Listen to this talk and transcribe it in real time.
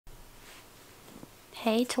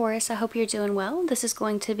Hey Taurus, I hope you're doing well. This is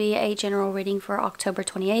going to be a general reading for October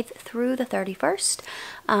 28th through the 31st.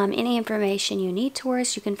 Any information you need,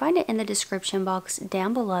 Taurus, you can find it in the description box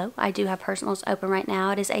down below. I do have personals open right now.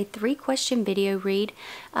 It is a 3-question video read.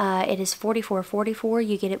 It is $44.44.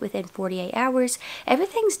 You get it within 48 hours.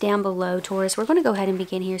 Everything's down below, Taurus. We're going to go ahead and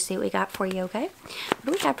begin here, see what we got for you, okay? What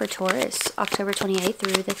do we have for Taurus? October 28th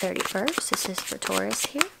through the 31st. This is for Taurus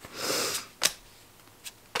here.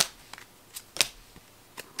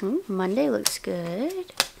 Monday looks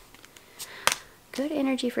good. Good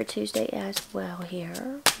energy for Tuesday as well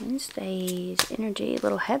here. Wednesday's energy a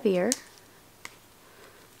little heavier.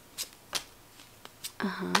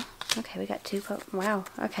 Okay, we got two. Wow.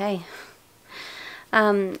 Okay.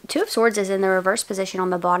 Two of Swords is in the reverse position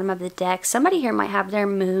on the bottom of the deck. Somebody here might have their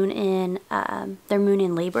moon in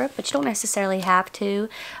Libra, but you don't necessarily have to.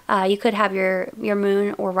 You could have your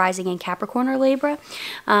moon or rising in Capricorn or Libra.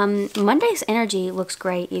 Monday's energy looks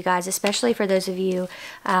great, you guys, especially for those of you,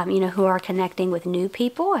 who are connecting with new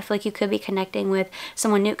people. I feel like you could be connecting with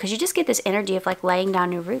someone new because you just get this energy of like laying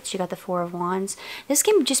down new roots. You got the Four of Wands. This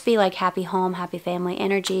can just be like happy home, happy family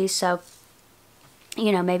energy. So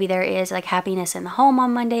maybe there is like happiness in the home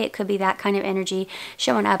on Monday. It could be that kind of energy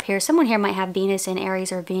showing up here. Someone here might have Venus in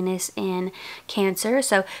Aries or Venus in Cancer.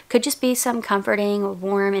 So could just be some comforting,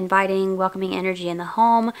 warm, inviting, welcoming energy in the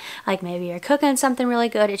home. Like maybe you're cooking something really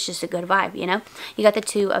good. It's just a good vibe, You got the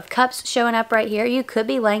Two of Cups showing up right here. You could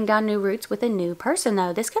be laying down new roots with a new person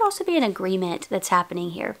though. This could also be an agreement that's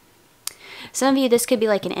happening here. Some of you, this could be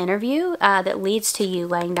like an interview that leads to you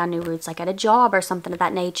laying down new roots, like at a job or something of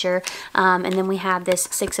that nature. And then we have this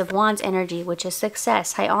Six of Wands energy, which is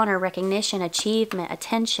success, high honor, recognition, achievement,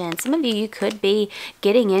 attention. Some of you could be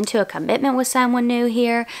getting into a commitment with someone new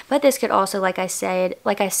here, but this could also, like I said,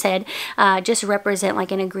 just represent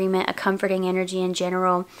like an agreement, a comforting energy in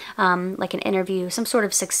general, like an interview, some sort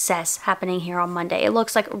of success happening here on Monday. It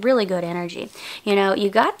looks like really good energy. You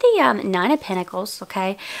got the Nine of Pentacles,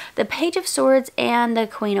 okay, the Page of Swords and the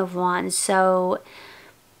Queen of Wands. So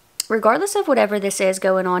regardless of whatever this is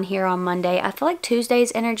going on here on Monday, I feel like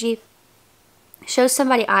Tuesday's energy shows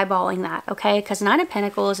somebody eyeballing that, okay? Because Nine of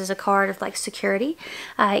Pentacles is a card of like security.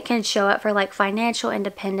 It can show up for like financial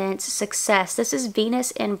independence, success. This is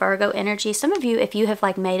Venus in Virgo energy. Some of you, if you have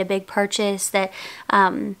like made a big purchase that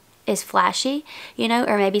is flashy,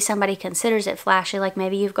 or maybe somebody considers it flashy, like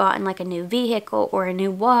maybe you've gotten like a new vehicle or a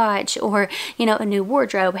new watch or a new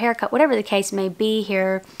wardrobe, haircut, whatever the case may be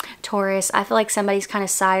here, Taurus. I feel like somebody's kind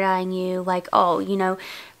of side-eyeing you like, oh,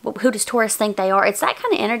 who does Taurus think they are? It's that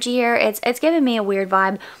kind of energy here. It's giving me a weird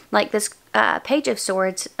vibe, like this Page of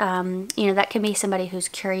Swords. That can be somebody who's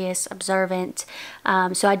curious, observant.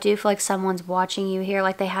 So I do feel like someone's watching you here,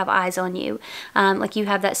 like they have eyes on you. Like you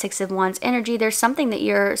have that Six of Wands energy. There's something that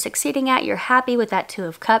you're succeeding at. You're happy with that Two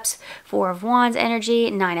of Cups, Four of Wands energy,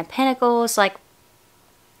 Nine of Pentacles. Like,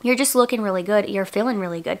 you're just looking really good. You're feeling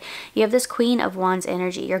really good. You have this Queen of Wands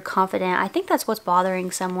energy. You're confident. I think that's what's bothering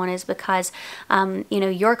someone, is because,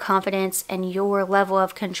 your confidence and your level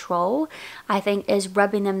of control, I think, is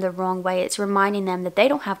rubbing them the wrong way. It's reminding them that they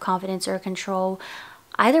don't have confidence or control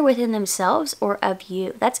either within themselves or of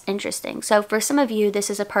you. That's interesting. So for some of you, this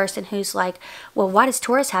is a person who's like, well, why does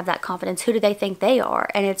Taurus have that confidence? Who do they think they are?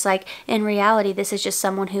 And it's like, in reality, this is just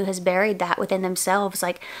someone who has buried that within themselves.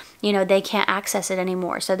 Like, they can't access it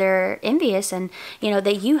anymore. So they're envious and,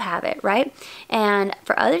 that you have it, right? And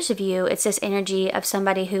for others of you, it's this energy of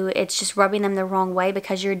somebody who it's just rubbing them the wrong way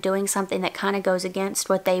because you're doing something that kind of goes against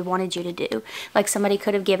what they wanted you to do. Like somebody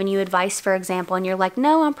could have given you advice, for example, and you're like,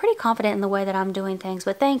 no, I'm pretty confident in the way that I'm doing things,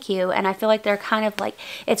 but thank you. And I feel like they're kind of like,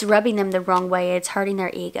 it's rubbing them the wrong way. It's hurting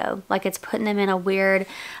their ego. Like it's putting them in a weird,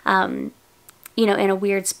 in a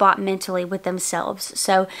weird spot mentally with themselves.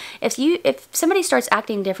 So if somebody starts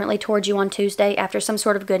acting differently towards you on Tuesday after some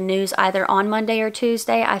sort of good news, either on Monday or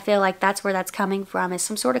Tuesday, I feel like that's where that's coming from, is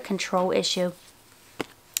some sort of control issue.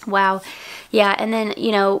 Wow. Yeah. And then,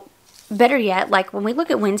 better yet, like when we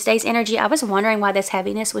look at Wednesday's energy, I was wondering why this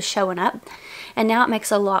heaviness was showing up. And now it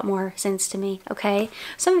makes a lot more sense to me, okay?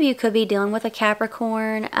 Some of you could be dealing with a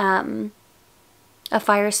Capricorn, a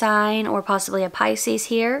fire sign, or possibly a Pisces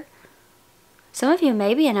here. Some of you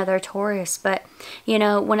may be another Taurus, but,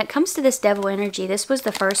 when it comes to this devil energy, this was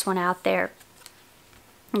the first one out there.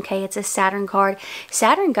 Okay, it's a Saturn card.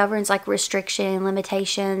 Saturn governs like restriction,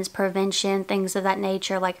 limitations, prevention, things of that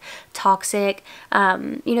nature, like toxic,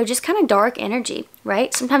 just kind of dark energy,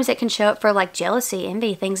 right? Sometimes it can show up for like jealousy,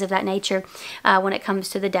 envy, things of that nature when it comes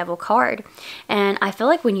to the devil card. And I feel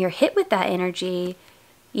like when you're hit with that energy,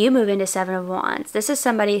 you move into Seven of Wands. This is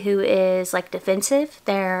somebody who is like defensive.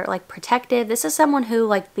 They're like protective. This is someone who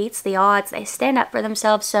like beats the odds. They stand up for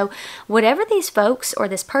themselves. So whatever these folks or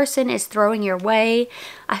this person is throwing your way,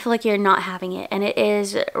 I feel like you're not having it, and it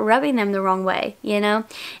is rubbing them the wrong way, you know?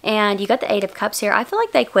 And you got the Eight of Cups here. I feel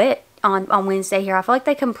like they quit on Wednesday here. I feel like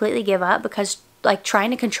they completely give up because like trying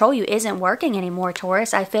to control you isn't working anymore,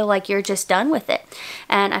 Taurus. I feel like you're just done with it.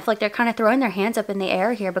 And I feel like they're kind of throwing their hands up in the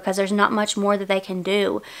air here because there's not much more that they can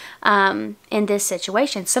do in this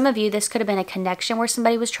situation. Some of you, this could have been a connection where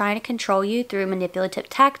somebody was trying to control you through manipulative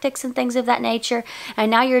tactics and things of that nature. And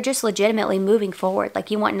now you're just legitimately moving forward. Like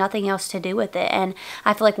you want nothing else to do with it. And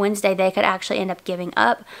I feel like Wednesday, they could actually end up giving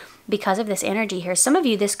up because of this energy here. Some of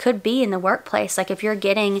you, this could be in the workplace. Like if you're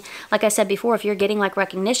getting, like I said before, if you're getting like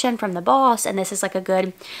recognition from the boss, and this is like a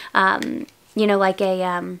good, you know, like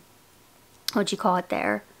a, what'd you call it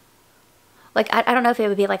there? Like, I don't know if it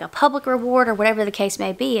would be like a public reward or whatever the case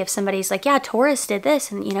may be. If somebody's like, yeah, Taurus did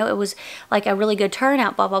this, and, you know, it was like a really good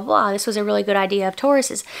turnout, blah, blah, blah. This was a really good idea of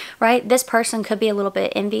Taurus's, right? This person could be a little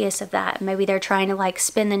bit envious of that. Maybe they're trying to like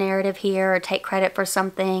spin the narrative here or take credit for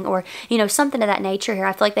something or, you know, something of that nature here.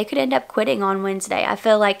 I feel like they could end up quitting on Wednesday. I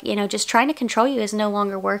feel like, you know, just trying to control you is no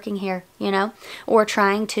longer working here, you know, or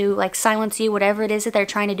trying to like silence you, whatever it is that they're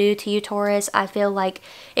trying to do to you, Taurus. I feel like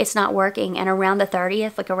it's not working. And around the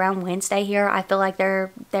 30th, like around Wednesday here, I feel like they're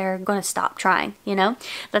going to stop trying, you know?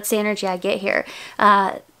 That's the energy I get here.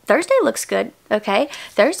 Thursday looks good, okay?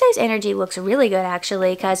 Thursday's energy looks really good,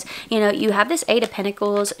 actually, because, you know, you have this Eight of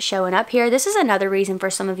Pentacles showing up here. This is another reason for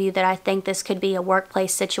some of you that I think this could be a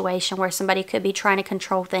workplace situation where somebody could be trying to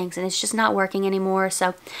control things, and it's just not working anymore.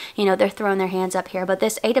 So, you know, they're throwing their hands up here. But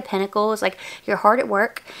this Eight of Pentacles, like, you're hard at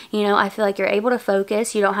work. You know, I feel like you're able to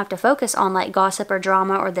focus. You don't have to focus on, like, gossip or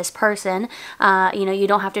drama or this person. You know, you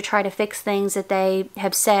don't have to try to fix things that they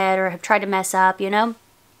have said or have tried to mess up, you know?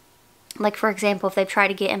 Like, for example, if they've tried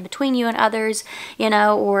to get in between you and others, you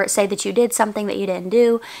know, or say that you did something that you didn't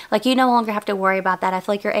do, like, you no longer have to worry about that. I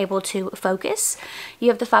feel like you're able to focus. You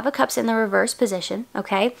have the Five of Cups in the reverse position,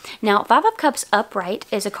 okay? Now, Five of Cups upright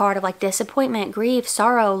is a card of, like, disappointment, grief,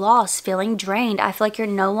 sorrow, loss, feeling drained. I feel like you're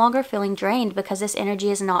no longer feeling drained because this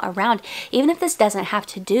energy is not around. Even if this doesn't have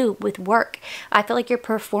to do with work, I feel like you're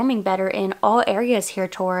performing better in all areas here,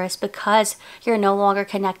 Taurus, because you're no longer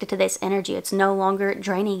connected to this energy. It's no longer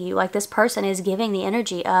draining you. Like, this person is giving the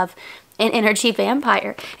energy of an energy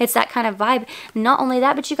vampire. It's that kind of vibe. Not only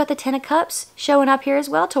that, but you got the Ten of Cups showing up here as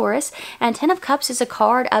well, Taurus. And Ten of Cups is a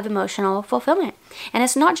card of emotional fulfillment. And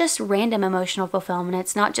it's not just random emotional fulfillment.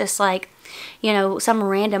 It's not just like, you know, some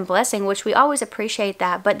random blessing, which we always appreciate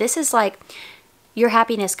that. But this is like your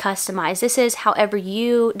happiness customized. This is however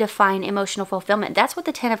you define emotional fulfillment. That's what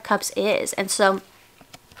the Ten of Cups is. And so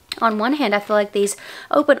on one hand, I feel like these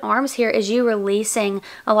open arms here is you releasing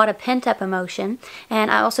a lot of pent-up emotion.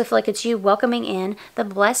 And I also feel like it's you welcoming in the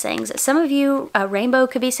blessings. Some of you, a rainbow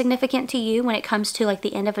could be significant to you when it comes to like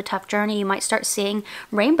the end of a tough journey. You might start seeing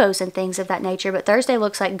rainbows and things of that nature. But Thursday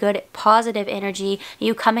looks like good, positive energy.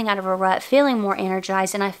 You coming out of a rut, feeling more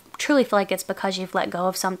energized. And I truly feel like it's because you've let go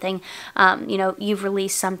of something. You know, you've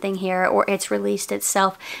released something here, or it's released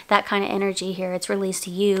itself. That kind of energy here. It's released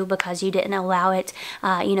you because you didn't allow it,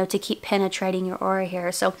 you know, to keep penetrating your aura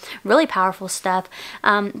here. So really powerful stuff.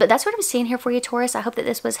 But that's what I'm seeing here for you, Taurus. I hope that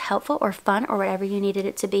this was helpful or fun or whatever you needed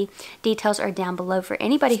it to be. Details are down below for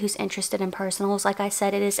anybody who's interested in personals. Like I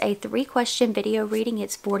said, it is a 3-question video reading.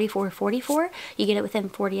 It's $44.44. You get it within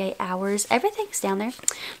 48 hours. Everything's down there.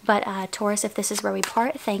 But Taurus, if this is where we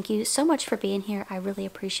part, thank you so much for being here. I really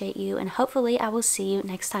appreciate you, and hopefully I will see you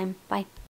next time. Bye.